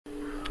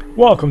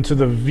Welcome to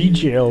the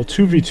VGL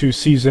 2v2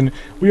 season.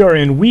 We are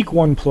in week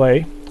 1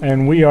 play,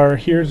 and we are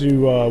here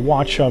to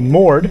watch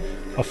Mord,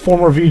 a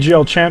former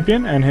VGL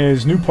champion, and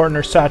his new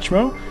partner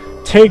Satchmo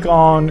take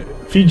on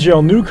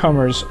VGL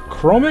newcomers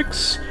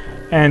Kromix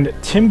and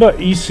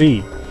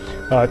TimbaEC.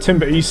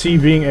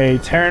 TimbaEC being a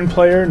Terran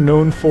player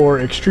known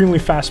for extremely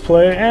fast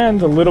play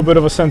and a little bit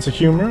of a sense of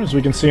humor, as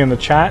we can see in the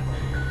chat.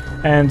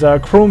 And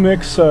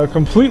Kromix,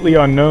 completely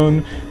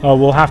unknown.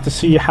 We'll have to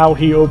see how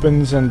he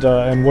opens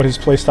and what his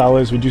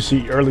playstyle is. We do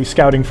see early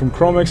scouting from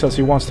Kromix as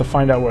he wants to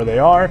find out where they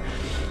are.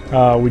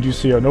 We do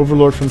see an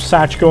Overlord from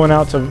Satch going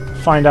out to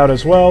find out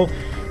as well.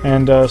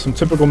 And some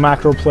typical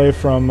macro play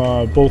from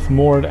both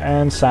Mord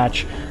and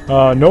Satch.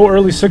 No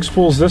early 6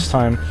 pools this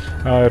time.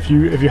 If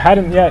you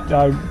hadn't yet,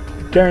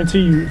 guarantee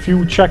you, if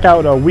you check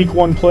out a week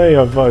 1 play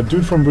of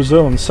Dude from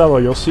Brazil and Cello,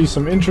 you'll see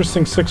some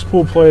interesting 6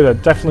 pool play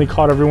that definitely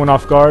caught everyone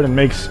off guard and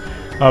makes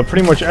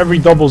pretty much every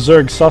double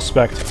Zerg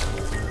suspect.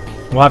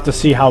 We'll have to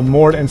see how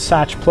Mord and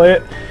Satch play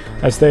it,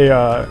 as they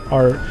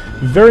are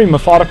very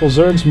methodical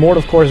Zergs. Mord,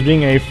 of course,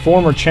 being a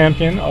former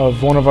champion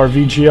of one of our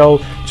VGL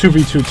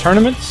 2v2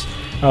 tournaments.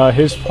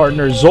 His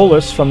partner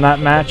Zolis from that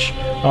match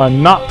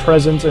not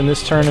present in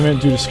this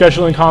tournament due to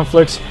scheduling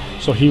conflicts,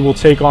 so he will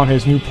take on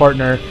his new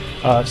partner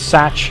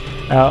Satch,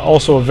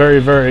 also a very,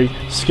 very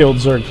skilled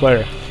Zerg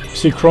player. You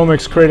see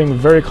Kromix creating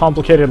very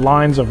complicated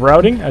lines of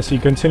routing as he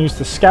continues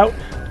to scout,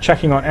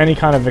 checking on any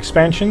kind of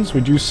expansions. We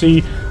do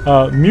see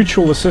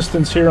mutual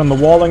assistance here on the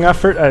walling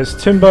effort as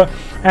Timba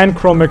and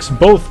Kromix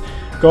both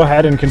go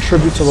ahead and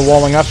contribute to the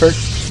walling effort.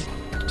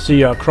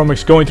 See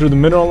Kromix going through the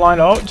mineral line.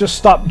 Oh, just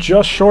stopped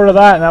just short of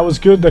that, and that was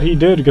good that he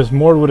did, because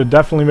Mord would have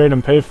definitely made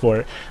him pay for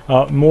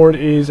it. Mord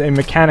is a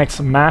mechanics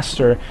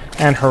master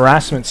and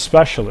harassment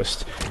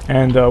specialist,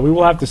 and we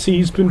will have to see.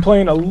 He's been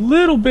playing a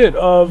little bit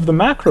of the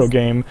macro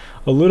game,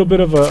 a little bit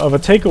of a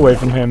takeaway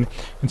from him,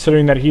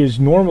 considering that he is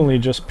normally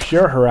just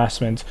pure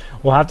harassment.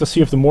 We'll have to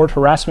see if the Mord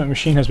harassment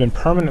machine has been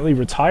permanently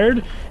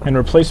retired and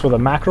replaced with a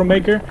macro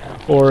maker,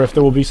 or if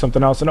there will be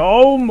something else. And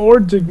oh,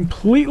 Mord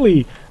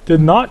completely did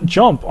not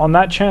jump on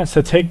that chance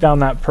to take down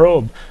that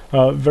probe.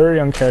 Very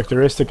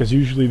uncharacteristic, as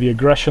usually the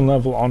aggression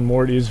level on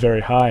Mord is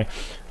very high.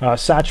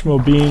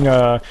 Satchmo being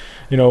a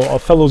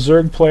fellow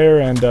Zerg player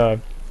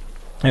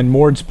and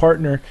Mord's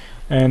partner,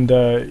 and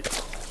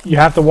you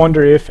have to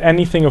wonder if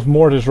anything of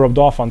Mord is rubbed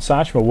off on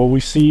Satchmo. Will we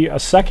see a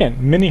second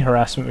mini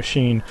harassment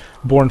machine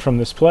born from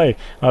this play?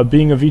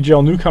 Being a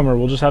VGL newcomer,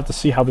 we'll just have to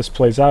see how this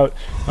plays out.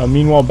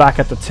 Meanwhile, back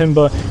at the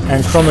Timba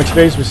and Kromix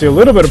base, we see a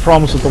little bit of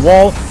problems with the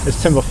wall as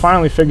Timba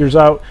finally figures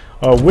out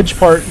which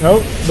part.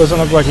 Nope, doesn't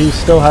look like he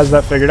still has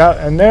that figured out.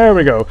 And there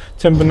we go.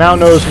 Timba now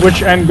knows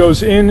which end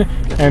goes in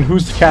and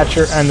who's the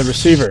catcher and the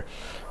receiver.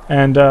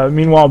 And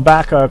meanwhile,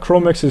 back,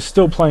 Kromix is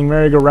still playing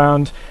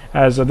merry-go-round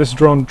as this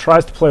drone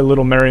tries to play a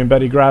little Mary and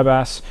Betty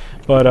grab-ass,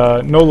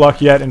 but no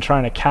luck yet in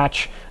trying to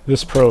catch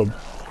this probe.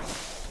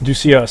 We do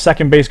see a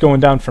second base going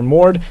down for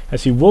Mord,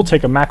 as he will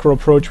take a macro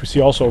approach. We see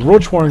also a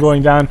Roach Warren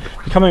going down,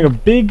 becoming a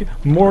big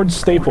Mord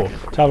staple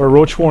to have a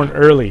Roach Warren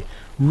early.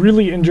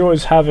 Really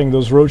enjoys having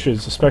those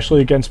roaches,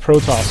 especially against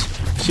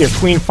Protoss. We see a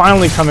Queen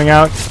finally coming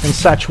out, and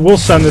Satch will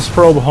send this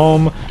probe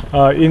home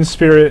in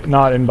spirit,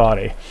 not in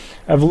body.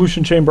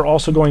 Evolution Chamber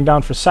also going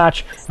down for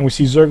Satch, and we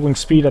see Zergling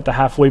speed at the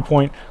halfway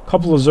point. A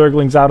couple of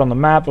Zerglings out on the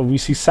map, and we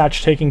see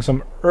Satch taking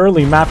some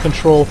early map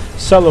control,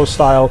 Cello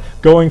style,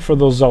 going for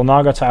those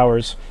Zelnaga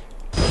towers.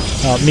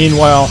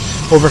 Meanwhile,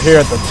 over here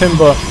at the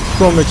Timba,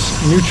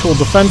 Kromix mutual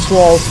defense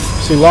wall,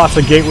 we see lots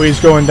of gateways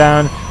going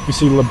down. We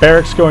see the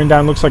barracks going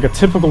down. Looks like a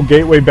typical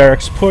gateway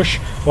barracks push.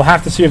 We'll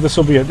have to see if this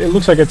will be it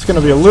looks like it's going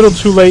to be a little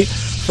too late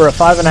for a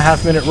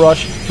 5.5 minute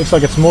rush. Looks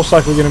like it's most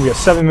likely going to be a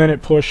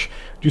 7-minute push.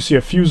 You see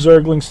a few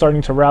Zerglings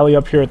starting to rally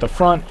up here at the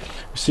front.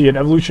 We see an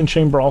Evolution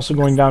Chamber also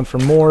going down for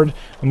Mord,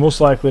 and most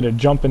likely to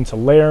jump into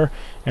Lair.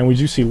 And we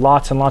do see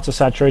lots and lots of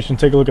saturation.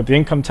 Take a look at the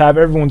income tab.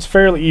 Everyone's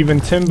fairly even.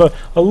 Timba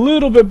a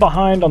little bit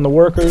behind on the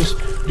workers.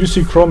 You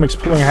see Kromix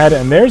pulling ahead,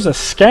 and there's a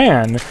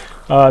scan.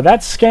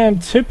 That scan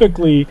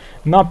typically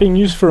not being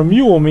used for a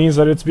mule means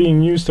that it's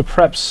being used to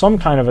prep some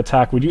kind of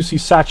attack. We do see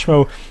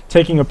Satchmo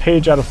taking a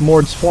page out of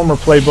Mord's former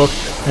playbook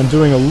and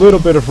doing a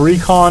little bit of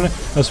recon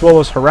as well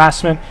as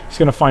harassment. He's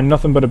going to find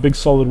nothing but a big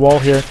solid wall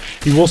here.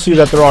 You will see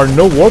that there are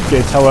no warp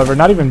gates, however,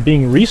 not even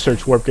being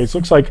researched warp gates.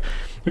 Looks like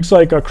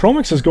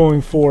Kromix is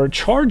going for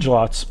charge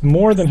lots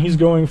more than he's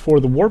going for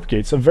the warp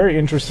gates. A very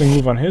interesting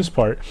move on his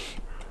part.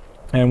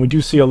 And we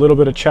do see a little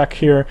bit of check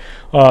here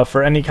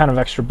for any kind of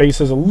extra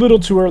bases. A little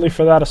too early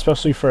for that,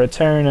 especially for a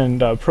Terran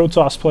and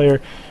Protoss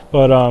player.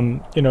 But,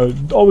 you know,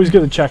 always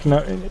good to check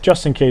now,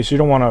 just in case. You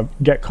don't want to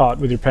get caught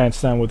with your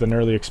pants down with an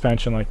early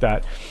expansion like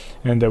that.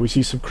 And we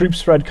see some creep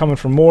spread coming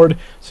from Mord.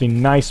 See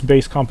nice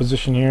base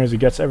composition here as he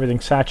gets everything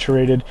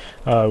saturated.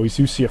 We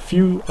do see a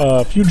few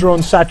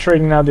drones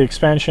saturating now the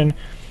expansion.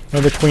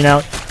 Another Queen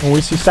out, and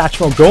we see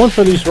Satchmo going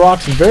for these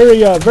rocks,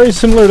 very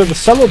similar to the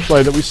Cello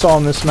play that we saw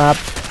on this map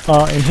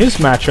in his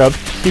matchup.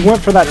 He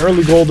went for that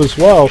early gold as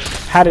well,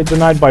 had it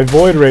denied by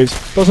Void Rays.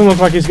 Doesn't look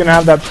like he's going to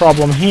have that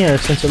problem here,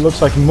 since it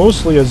looks like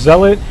mostly a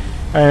Zealot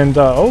And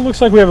oh,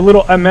 looks like we have a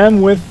little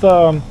MM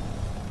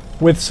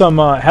with some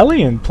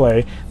Hellion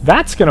play.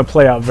 That's going to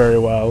play out very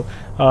well.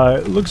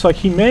 It looks like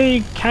he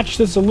may catch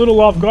this a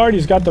little off guard.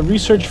 He's got the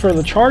research for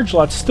the charge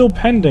lot still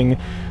pending.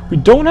 We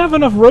don't have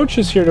enough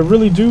roaches here to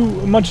really do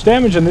much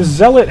damage, and this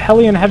Zealot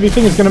Hellion heavy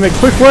thing is going to make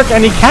quick work,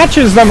 and he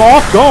catches them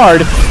off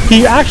guard.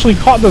 He actually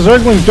caught the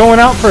Zerglings going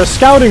out for a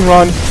scouting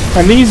run,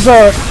 and these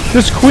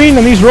this Queen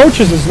and these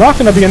roaches is not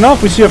going to be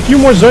enough. We see a few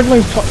more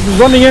Zerglings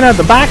running in at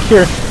the back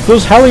here.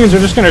 Those Hellions are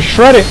just going to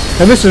shred it,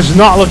 and this is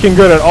not looking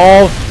good at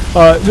all.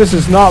 This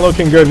is not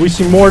looking good. We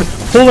see Mord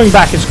pulling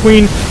back his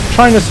Queen,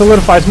 trying to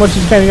solidify as much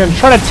as he can. He's going to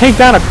try to take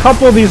down a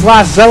couple of these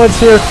last Zealots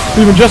here,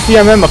 even just the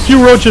MM. A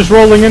few roaches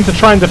rolling in to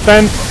try and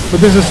defend,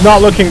 but this is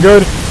not looking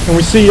good. And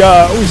we see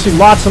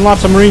lots and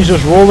lots of Marines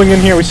just rolling in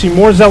here. We see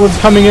more Zealots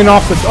coming in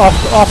off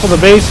of the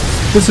base.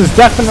 This is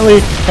definitely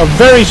a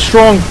very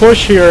strong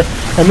push here,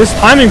 and this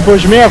timing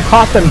push may have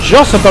caught them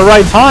just at the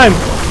right time.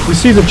 We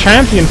see the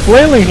champion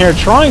flailing here,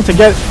 trying to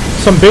get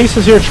some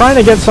bases here, trying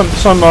to get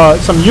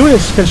some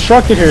units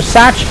constructed here.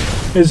 Satch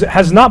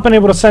has not been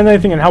able to send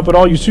anything and help at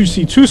all. You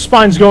see two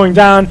spines going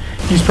down.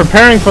 He's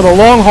preparing for the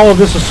long haul of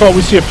this assault.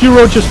 We see a few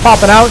roaches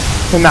popping out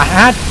in the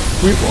hat.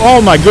 Oh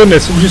my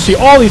goodness, and you see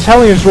all these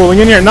Hellions rolling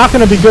in here. Not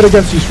going to be good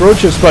against these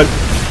roaches, but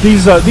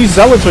these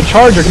Zealots with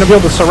charge are going to be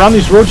able to surround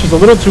these roaches a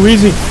little too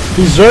easy.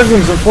 These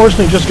Zerglings,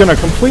 unfortunately, just going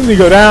to completely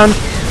go down.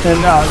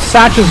 And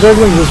Satch's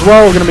Zerglings as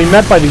well are going to be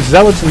met by these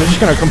Zealots, and they're just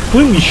going to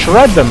completely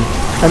shred them.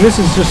 And this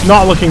is just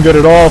not looking good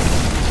at all.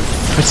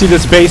 I see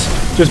this base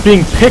just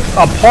being picked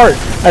apart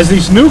as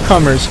these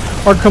newcomers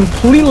are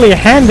completely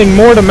handing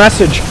Mord a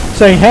message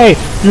saying, hey,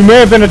 you may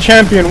have been a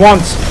champion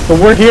once, but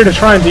we're here to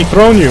try and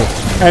dethrone you.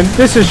 And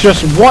this is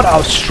just what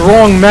a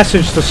strong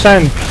message to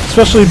send,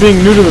 especially being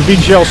new to the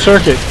VGL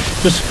circuit.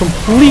 Just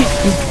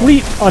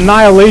complete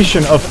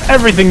annihilation of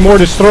everything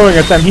Mord is throwing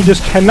at them. He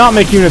just cannot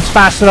make units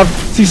fast enough.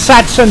 See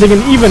Satch sending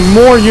in even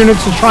more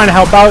units to try and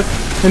help out.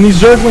 And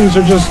these Zerglings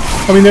are just,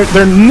 I mean,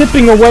 they're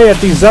nipping away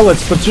at these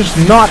Zealots, but just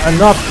not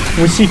enough.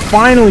 And we see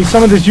finally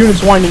some of these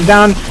units winding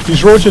down.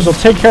 These roaches will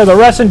take care of the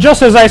rest. And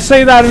just as I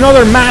say that,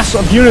 another mass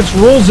of units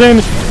rolls in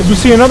as we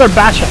see another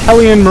batch of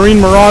Hellion Marine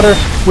Marauder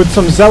with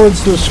some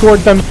Zealots to escort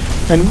them.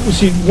 And we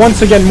see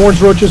once again more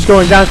roaches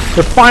going down.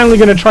 They're finally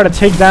going to try to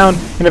take down,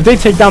 and if they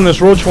take down this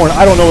roach horn,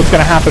 I don't know what's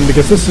going to happen,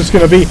 because this is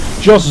going to be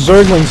just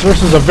Zerglings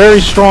versus a very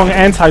strong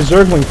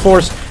anti-Zergling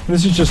force. And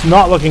this is just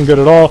not looking good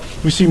at all.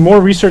 We see more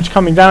research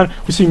coming down.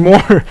 We see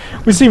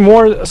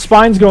more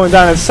spines going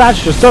down, and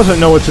Satch just doesn't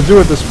know what to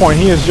do at this point.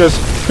 He is just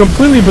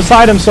completely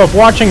beside himself,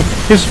 watching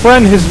his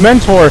friend, his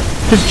mentor,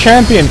 his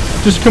champion,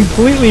 just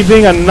completely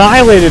being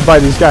annihilated by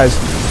these guys.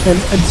 And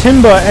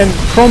Timba and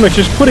Kromix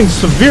just putting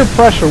severe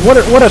pressure.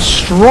 What a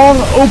strong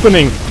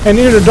opening and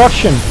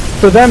introduction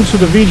for them to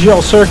the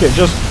VGL circuit.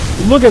 Just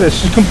look at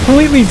this, just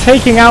completely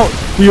taking out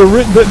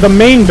the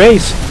main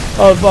base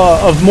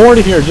of Mord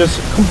here. Just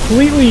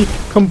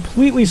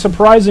completely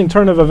surprising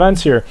turn of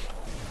events here.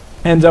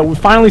 And we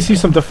finally see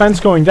some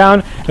defense going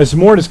down as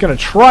Mord is going to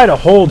try to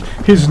hold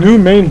his new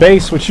main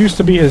base, which used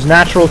to be his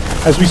natural,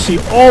 as we see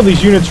all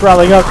these units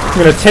rallying up.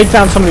 We're going to take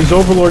down some of these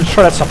overlords,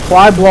 try to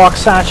supply block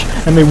Satch,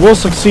 and they will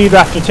succeed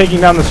after taking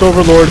down this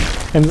overlord.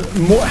 And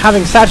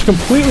having Satch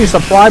completely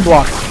supply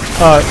block,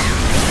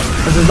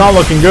 this is not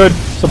looking good.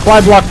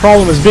 Supply block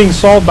problem is being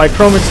solved by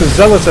Kromix's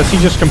Zealots as he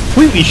just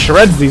completely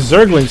shreds these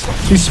Zerglings.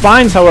 These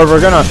spines, however, are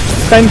going to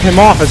fend him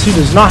off as he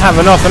does not have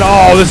enough. And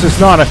oh, this is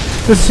not a...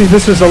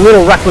 This is a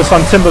little reckless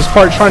on Timba's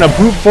part, trying to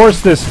brute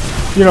force this.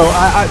 You know,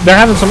 they're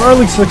having some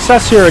early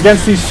success here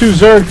against these two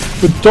Zerg,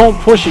 but don't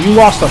push it. You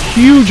lost a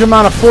huge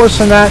amount of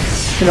force in that.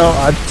 You know,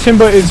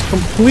 Timba is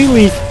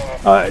completely...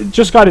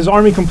 just got his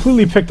army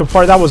completely picked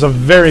apart. That was a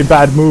very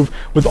bad move.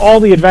 With all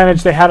the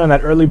advantage they had on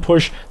that early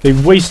push, they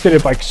wasted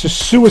it by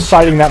just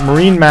suiciding that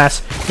Marine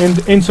mass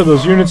into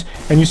those units.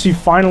 And you see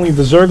finally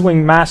the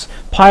Zergling mass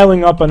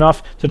piling up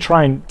enough to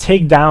try and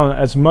take down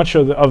as much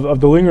of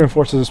the lingering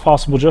forces as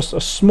possible. Just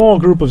a small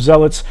group of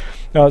Zealots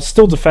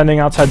still defending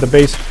outside the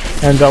base.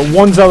 And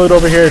one Zealot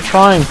over here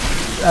trying...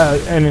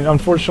 and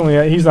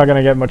unfortunately, he's not going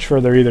to get much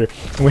further either.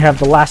 And we have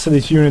the last of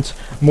these units.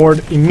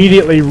 Mord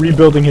immediately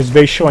rebuilding his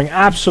base, showing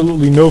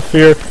absolutely no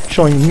fear,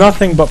 showing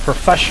nothing but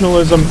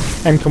professionalism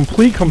and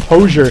complete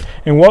composure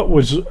in what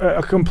was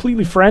a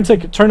completely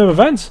frantic turn of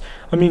events.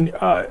 I mean,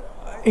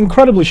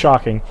 incredibly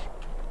shocking.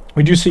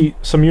 We do see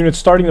some units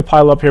starting to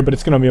pile up here, but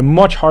it's going to be a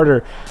much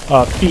harder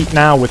feat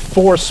now with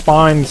 4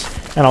 spines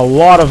and a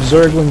lot of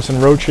Zerglings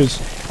and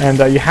roaches. And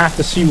you have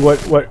to see what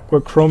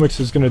Kromix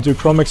is going to do.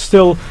 Kromix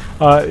still,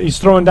 he's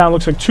throwing down,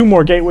 looks like 2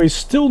 more gateways.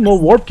 Still no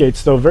warp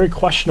gates, though. Very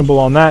questionable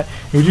on that.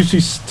 And we do see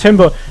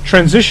Timba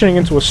transitioning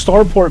into a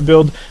starport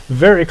build.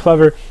 Very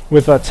clever.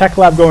 with Tech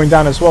Lab going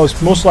down as well.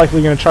 He's most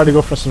likely going to try to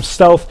go for some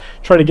stealth,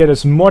 try to get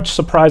as much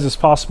surprise as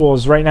possible,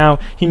 as right now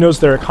he knows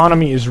their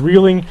economy is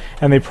reeling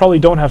and they probably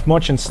don't have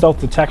much in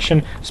stealth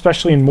detection,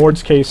 especially in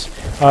Mord's case.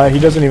 He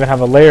doesn't even have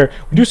a layer.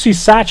 We do see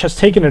Satch has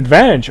taken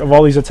advantage of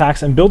all these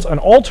attacks and built an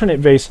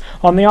alternate base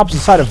on the opposite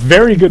side. A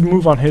very good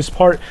move on his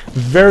part,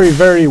 very,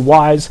 very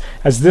wise,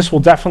 as this will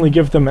definitely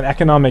give them an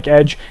economic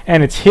edge,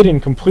 and it's hidden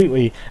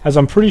completely, as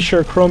I'm pretty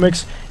sure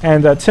Kromix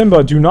and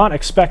Timba do not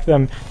expect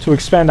them to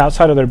expand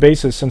outside of their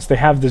bases since they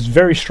have this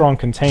very strong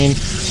contain.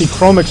 See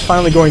Kromix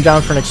finally going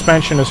down for an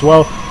expansion as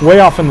well, way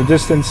off in the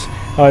distance.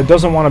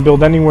 Doesn't want to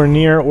build anywhere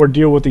near or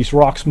deal with these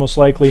rocks most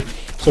likely,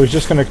 so he's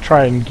just going to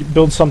try and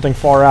build something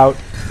far out.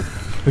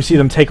 We see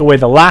them take away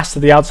the last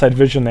of the outside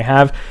vision they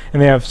have,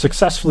 and they have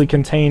successfully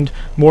contained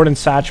Mord and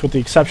Satch, with the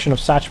exception of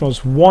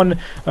Satchmo's one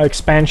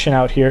expansion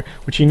out here,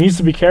 which he needs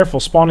to be careful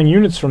spawning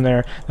units from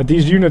there, that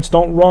these units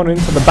don't run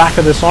into the back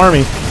of this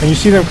army. And you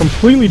see them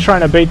completely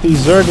trying to bait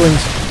these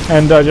Zerglings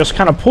and just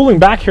kind of pulling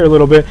back here a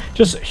little bit.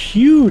 Just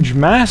huge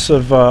mass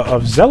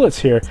of zealots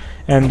here.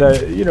 And,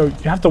 you know,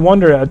 you have to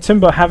wonder,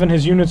 Timba having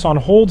his units on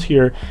hold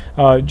here,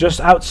 just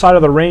outside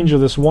of the range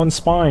of this one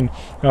spine,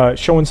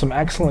 showing some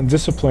excellent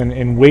discipline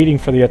in waiting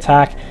for the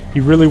attack.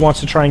 He really wants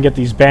to try and get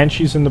these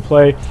Banshees into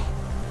play.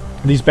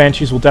 These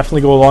Banshees will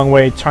definitely go a long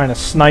way trying to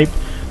snipe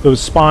those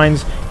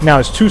spines. Now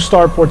his 2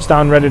 starports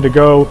down, ready to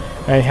go.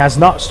 He has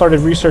not started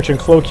researching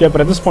Cloak yet,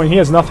 but at this point he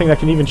has nothing that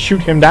can even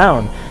shoot him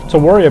down to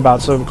worry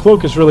about. So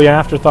Cloak is really an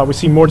afterthought. We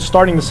see Mord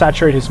starting to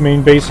saturate his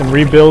main base and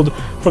rebuild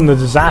from the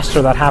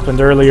disaster that happened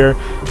earlier.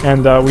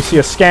 And we see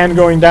a scan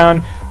going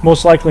down,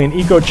 most likely an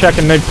eco check,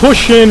 and they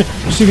push in.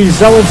 You see these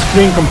Zealots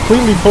being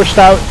completely pushed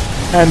out,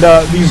 and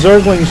these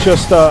Zerglings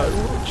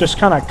just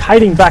kind of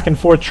kiting back and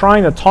forth,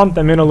 trying to taunt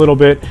them in a little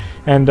bit.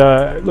 And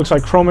it looks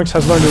like Kromix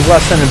has learned his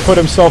lesson and put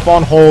himself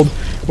on hold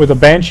with a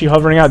Banshee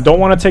hovering out. Don't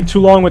want to take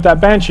too long with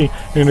that Banshee.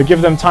 You're going to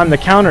give them time to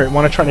counter it.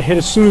 Want to try to hit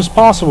as soon as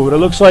possible. But it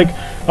looks like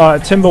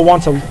Timba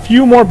wants a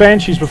few more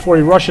Banshees before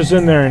he rushes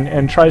in there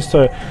and tries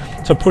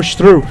to push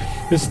through.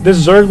 This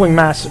Zergling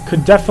mass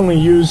could definitely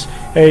use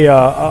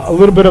a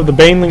little bit of the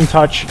Baneling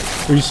touch.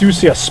 We do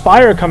see a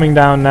Spire coming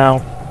down now.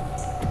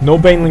 No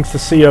Banelings to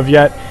see of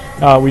yet.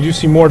 We do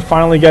see Mord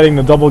finally getting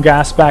the double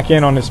gas back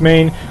in on his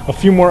main. A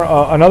few more,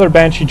 another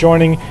Banshee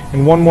joining,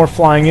 and one more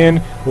flying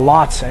in.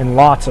 Lots and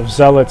lots of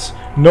Zealots.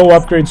 No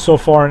upgrades so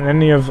far on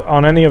any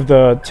of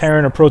the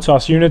Terran or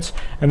Protoss units,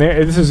 and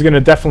this is going to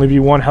definitely be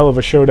one hell of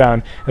a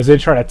showdown as they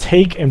try to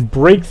take and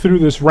break through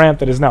this ramp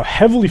that is now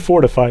heavily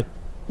fortified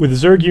with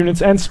Zerg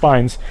units and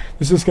spines.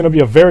 This is going to be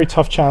a very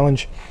tough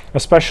challenge,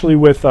 especially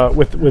with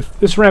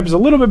this ramp is a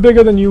little bit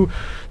bigger than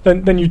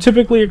you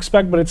typically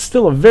expect, but it's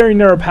still a very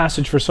narrow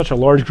passage for such a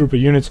large group of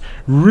units.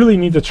 Really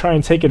need to try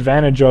and take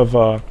advantage of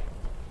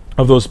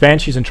those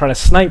Banshees and try to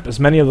snipe as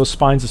many of those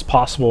spines as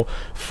possible,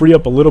 free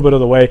up a little bit of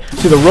the way.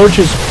 See, the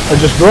Roaches are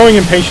just growing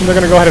impatient. They're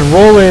going to go ahead and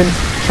roll in,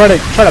 try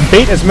to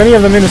bait as many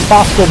of them in as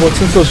possible, but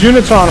since those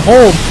units are on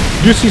hold,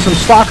 you do see some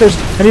Stalkers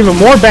and even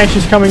more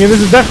Banshees coming in.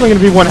 This is definitely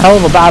going to be one hell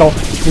of a battle.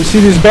 We see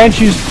these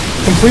Banshees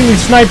completely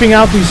sniping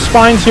out these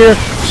spines here.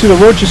 You see the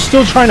Roaches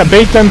still trying to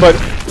bait them, but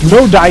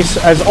no dice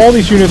as all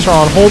these units are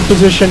on hold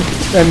position,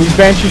 and these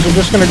Banshees are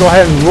just going to go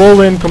ahead and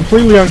roll in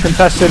completely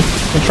uncontested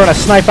and try to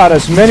snipe out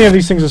as many of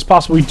these things as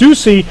possible. We do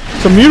see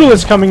some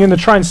Mutalisks coming in to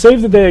try and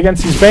save the day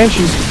against these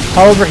Banshees.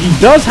 However, he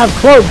does have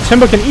Cloak.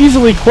 Timba can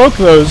easily cloak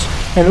those,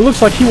 and it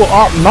looks like he will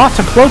opt not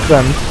to cloak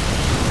them.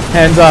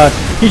 And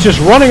he's just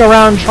running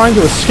around trying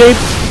to escape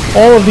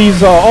all of these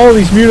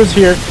Mutas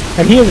here.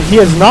 And he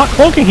is not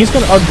cloaking. He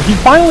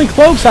finally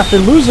cloaks after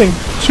losing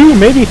 2,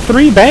 maybe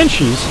 3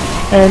 Banshees.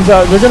 And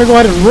they're going to go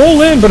ahead and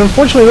roll in, but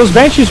unfortunately those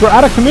Banshees were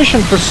out of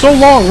commission for so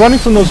long running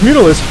from those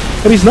Mutalisks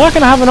that he's not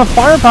going to have enough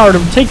firepower to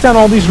take down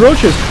all these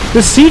Roaches.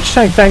 This Siege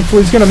Tank,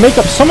 thankfully, is going to make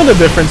up some of the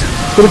difference,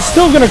 but it's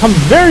still going to come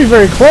very,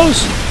 very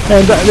close.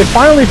 And they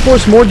finally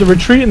force Mord to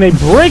retreat, and they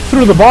break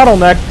through the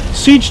bottleneck.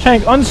 Siege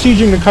Tank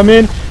unsieging to come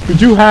in. We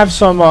do have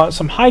some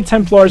High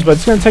Templars, but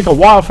it's going to take a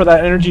while for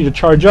that energy to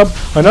charge up.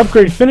 An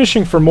upgrade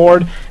finishing for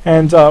Mord,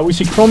 and we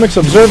see Kromix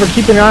Observer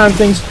keeping an eye on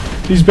things.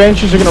 These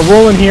Banshees are going to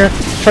roll in here,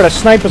 try to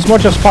snipe as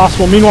much as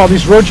possible. Meanwhile,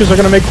 these Roaches are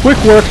going to make quick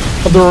work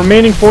of the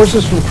remaining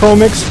forces from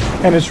Kromix,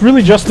 and it's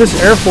really just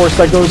this Air Force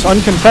that goes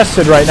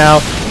uncontested right now,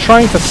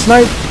 trying to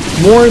snipe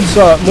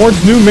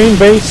Mord's new main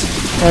base,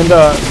 and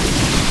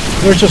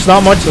there's just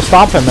not much to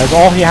stop him, as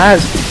all he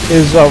has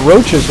is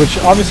Roaches, which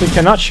obviously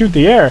cannot shoot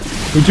the air.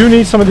 We do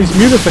need some of these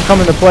Mutas to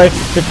come into play.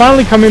 They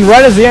finally come in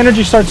right as the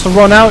energy starts to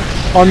run out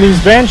on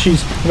these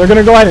Banshees, and they're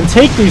going to go ahead and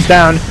take these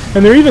down,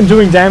 and they're even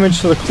doing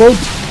damage to the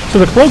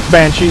cloaked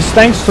Banshees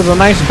thanks to the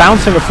nice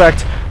bouncing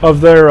effect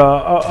of their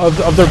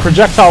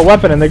projectile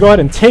weapon, and they go ahead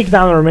and take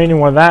down the remaining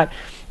one of that.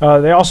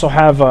 They also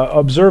have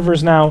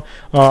observers now,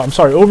 I'm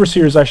sorry,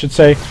 overseers I should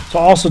say, to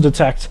also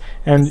detect.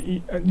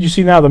 And you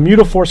see now the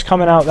Mutaforce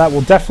coming out. That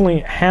will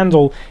definitely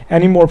handle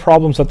any more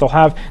problems that they'll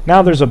have.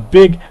 Now there's a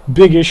big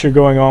issue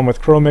going on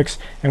with Kromix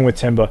and with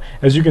Timba.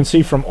 As you can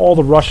see from all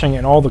the rushing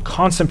and all the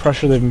constant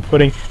pressure they've been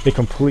putting, they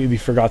completely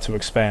forgot to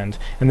expand.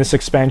 And this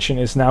expansion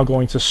is now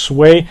going to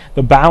sway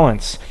the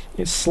balance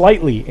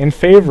slightly in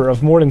favor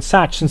of Mord and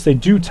Satch, since they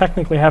do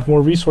technically have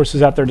more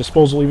resources at their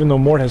disposal. Even though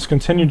Mord has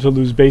continued to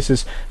lose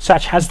bases,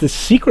 Satch has this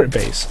secret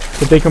base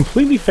that they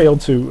completely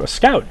failed to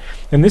scout,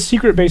 and this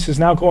secret base is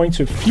now going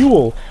to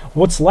fuel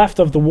what's left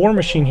of the war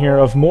machine here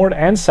of Mord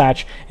and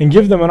Satch and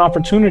give them an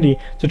opportunity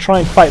to try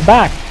and fight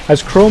back,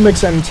 as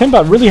Kromix and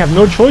Timba really have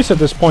no choice at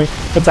this point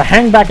but to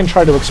hang back and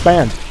try to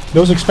expand.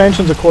 Those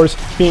expansions, of course,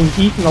 being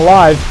eaten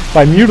alive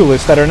by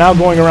Mutalisks that are now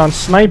going around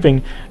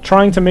sniping,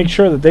 trying to make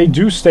sure that they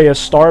do stay as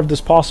starved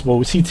as possible.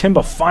 We see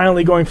Timba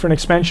finally going for an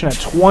expansion at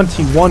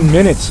 21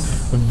 minutes.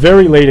 A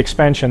very late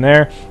expansion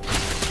there.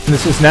 And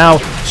this is now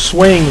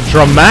swaying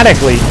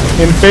dramatically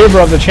in favor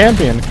of the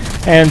champion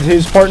and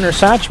his partner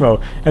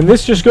Satchmo. And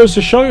this just goes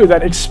to show you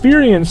that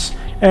experience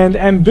and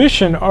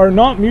ambition are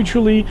not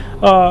mutually,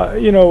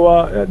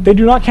 they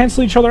do not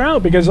cancel each other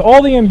out, because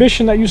all the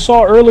ambition that you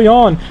saw early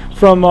on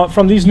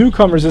from these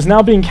newcomers is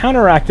now being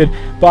counteracted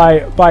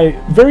by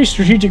very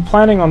strategic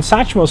planning on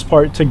Satchmo's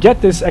part to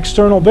get this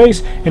external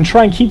base and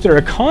try and keep their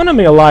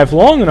economy alive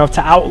long enough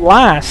to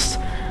outlast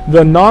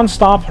the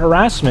non-stop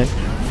harassment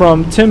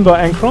from Timba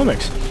and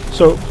Kromix.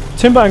 So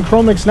Timba and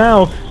Kromix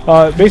now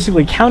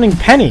basically counting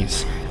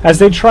pennies as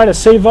they try to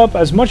save up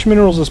as much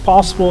minerals as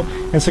possible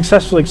and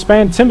successfully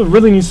expand. Timba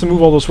really needs to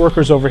move all those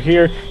workers over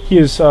here. He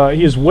is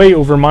way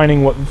over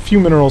mining what few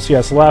minerals he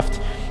has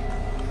left.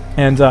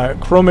 And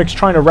Kromix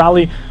trying to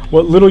rally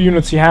what little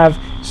units he have.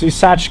 See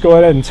Satch go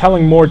ahead and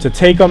telling Mord to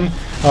take them.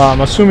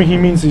 I'm assuming he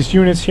means these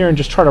units here and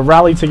just try to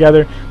rally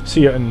together.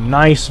 See a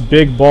nice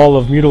big ball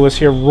of Mutalisks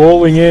here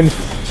rolling in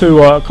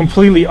to a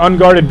completely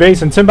unguarded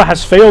base, and Timba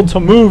has failed to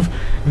move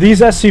these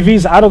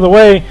SCVs out of the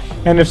way.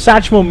 And if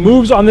Satchmo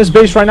moves on this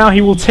base right now,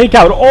 he will take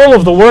out all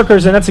of the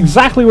workers, and that's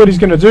exactly what he's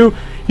going to do.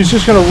 He's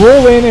just going to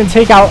roll in and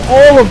take out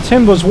all of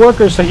Timba's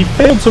workers. So he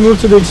failed to move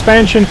to the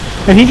expansion,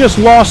 and he just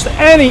lost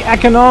any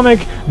economic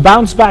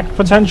bounce back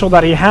potential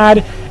that he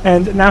had.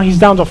 And now he's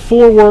down to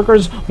 4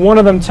 workers, one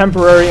of them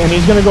temporary, and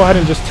he's going to go ahead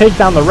and just take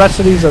down the rest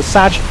of these, as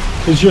Satch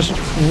is just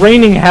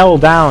raining hell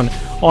down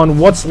on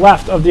what's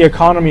left of the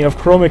economy of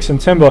Kromix and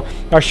Timba.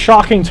 A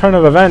shocking turn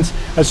of events,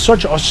 as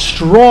such a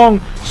strong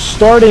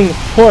starting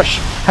push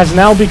has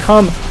now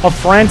become a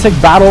frantic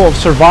battle of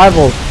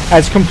survival,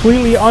 as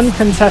completely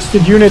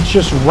uncontested units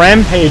just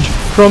rampage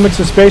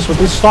Kromix's base with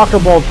this stalker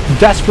ball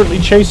desperately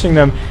chasing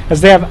them, as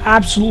they have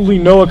absolutely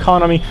no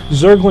economy.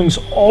 Zerglings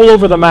all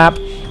over the map.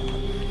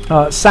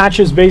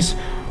 Satch's base,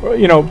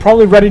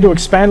 probably ready to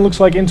expand,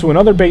 looks like, into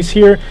another base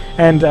here,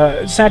 and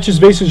Satch's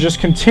bases just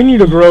continue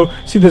to grow.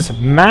 See this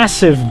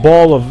massive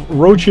ball of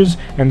roaches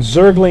and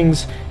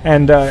Zerglings,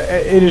 and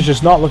it is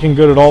just not looking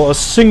good at all. A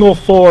single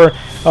Thor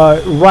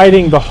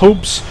riding the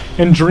hopes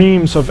and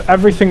dreams of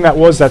everything that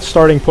was that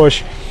starting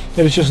push.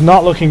 It is just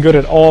not looking good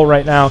at all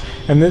right now,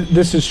 and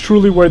this is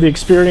truly where the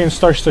experience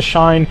starts to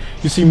shine.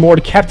 You see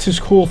Mord kept his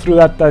cool through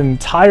that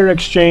entire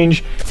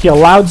exchange. He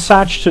allowed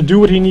Satch to do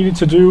what he needed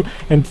to do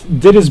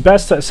and did his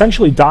best to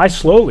essentially die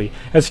slowly.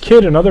 As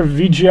Kid, another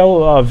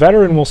VGL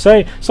veteran, will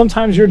say,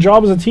 sometimes your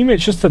job as a teammate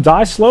is just to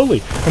die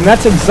slowly, and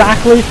that's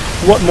exactly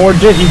what Mord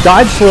did. He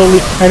died slowly,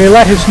 and he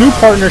let his new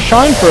partner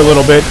shine for a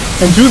little bit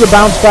and do the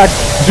bounce back,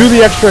 do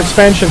the extra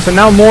expansion. So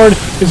now Mord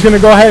is going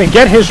to go ahead and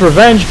get his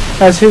revenge,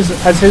 as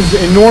his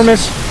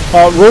enormous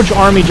roach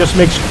army just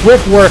makes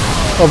quick work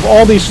of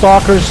all these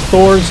stalkers,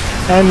 Thors,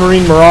 and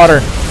Marine Marauder.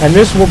 And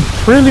this will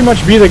pretty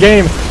much be the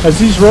game, as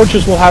these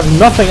roaches will have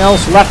nothing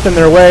else left in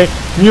their way.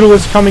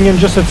 Mutalisks coming in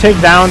just to take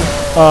down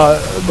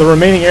the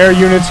remaining air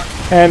units.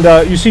 And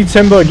you see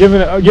Timba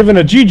giving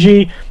a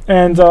GG,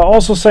 and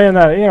also saying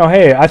that,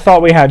 hey, I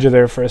thought we had you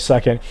there for a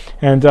second.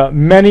 And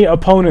many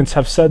opponents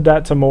have said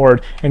that to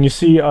Mord, and you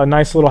see a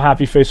nice little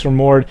happy face from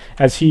Mord,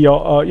 as he,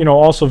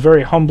 also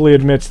very humbly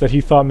admits that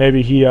he thought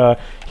maybe he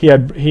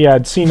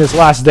had seen his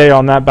last day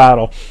on that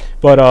battle.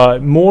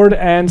 But Mord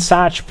and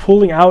Satch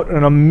pulling out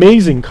an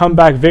amazing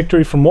comeback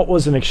victory from what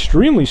was an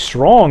extremely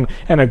strong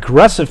and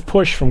aggressive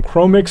push from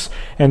Kromix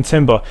and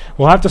Timba.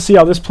 We'll have to see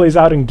how this plays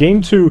out in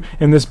Game 2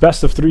 in this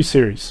best-of-3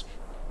 series.